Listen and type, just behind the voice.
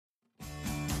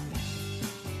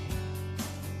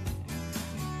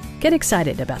Get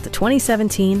excited about the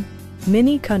 2017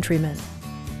 MINI Countryman.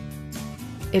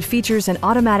 It features an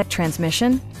automatic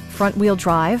transmission, front-wheel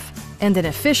drive, and an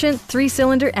efficient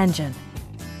 3-cylinder engine.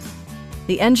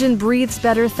 The engine breathes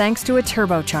better thanks to a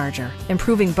turbocharger,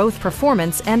 improving both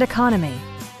performance and economy.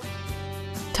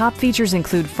 Top features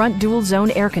include front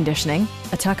dual-zone air conditioning,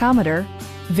 a tachometer,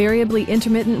 variably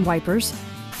intermittent wipers,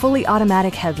 fully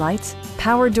automatic headlights,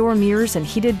 power door mirrors and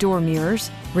heated door mirrors,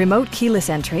 remote keyless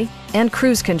entry, and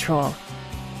cruise control.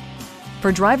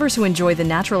 For drivers who enjoy the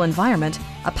natural environment,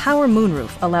 a power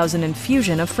moonroof allows an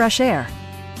infusion of fresh air.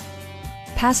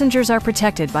 Passengers are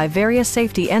protected by various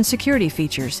safety and security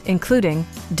features, including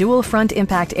dual front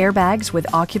impact airbags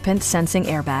with occupant sensing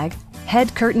airbag,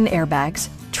 head curtain airbags,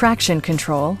 traction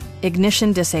control,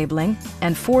 ignition disabling,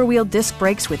 and 4-wheel disc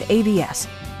brakes with ABS.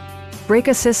 Brake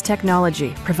Assist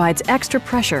technology provides extra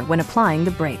pressure when applying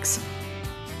the brakes.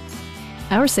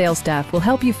 Our sales staff will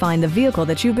help you find the vehicle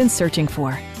that you've been searching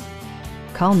for.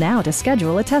 Call now to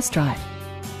schedule a test drive.